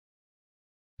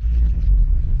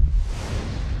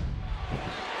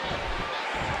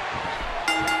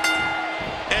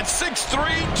At 6'3",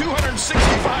 265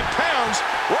 pounds,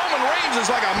 Roman Reigns is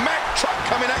like a Mack truck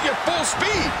coming at you full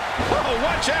speed. Oh,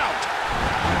 watch out.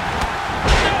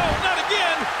 No, not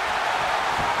again.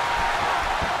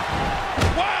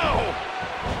 Wow.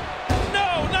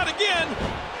 No, not again.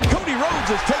 Cody Rhodes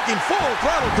is taking full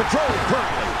throttle control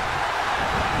currently.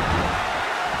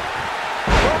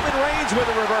 Roman Reigns with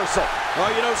a reversal. Oh,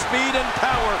 you know, speed and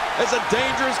power is a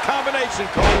dangerous combination,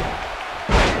 Cole.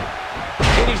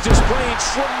 And he's displaying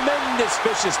tremendous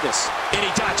viciousness. And he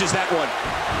dodges that one.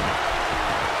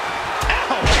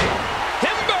 Ouch!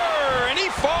 Timber! And he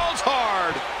falls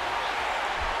hard.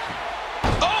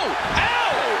 Oh!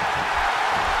 Ow!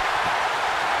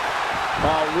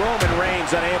 Oh, Roman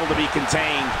Reigns unable to be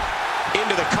contained.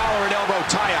 Into the collar and elbow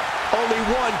tie-up. Only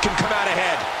one can come out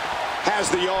ahead.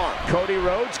 Has the arm. Cody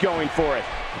Rhodes going for it.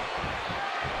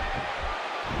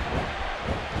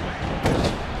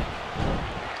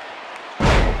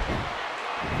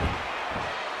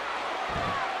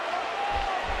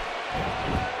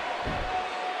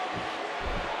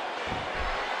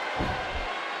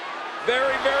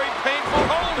 Very, very painful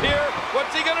hold here.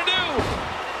 What's he gonna do?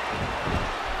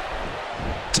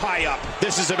 Tie up.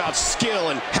 This is about skill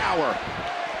and power.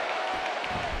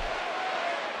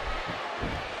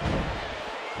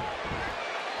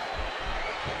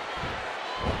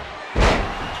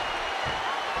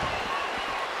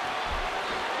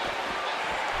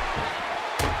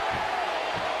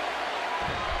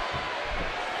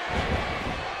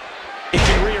 It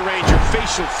can rearrange your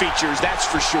facial features, that's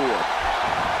for sure.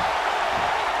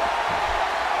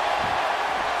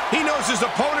 He knows his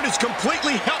opponent is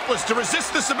completely helpless to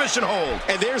resist the submission hold.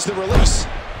 And there's the release.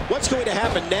 What's going to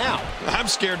happen now? I'm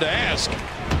scared to ask.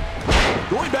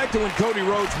 Going back to when Cody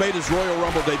Rhodes made his Royal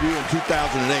Rumble debut in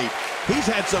 2008, he's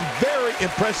had some very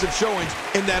impressive showings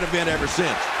in that event ever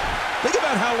since. Think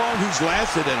about how long he's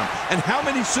lasted in them and how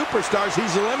many superstars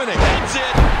he's eliminated. That's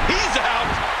it. He's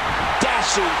out.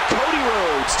 Dashing Cody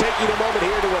Rhodes taking a moment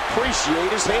here to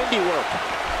appreciate his handiwork.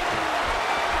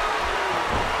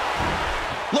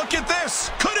 Look at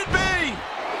this. Could it be?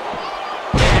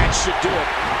 That should do it.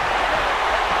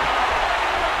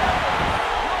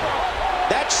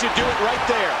 That should do it right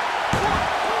there.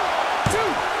 1, 2,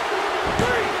 3.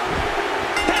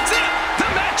 That's it. The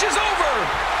match is over.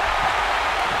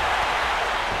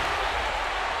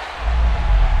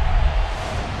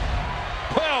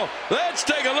 Well, let's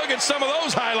take a look at some of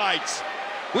those highlights.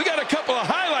 We got a couple of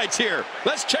highlights here.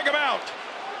 Let's check them out.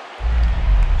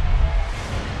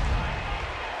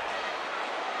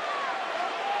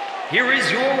 Here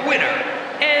is your winner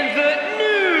and the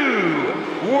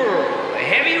new World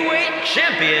Heavyweight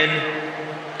Champion,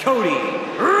 Cody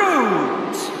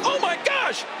Rhodes. Oh my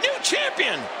gosh, new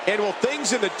champion. And will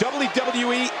things in the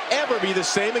WWE ever be the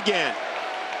same again?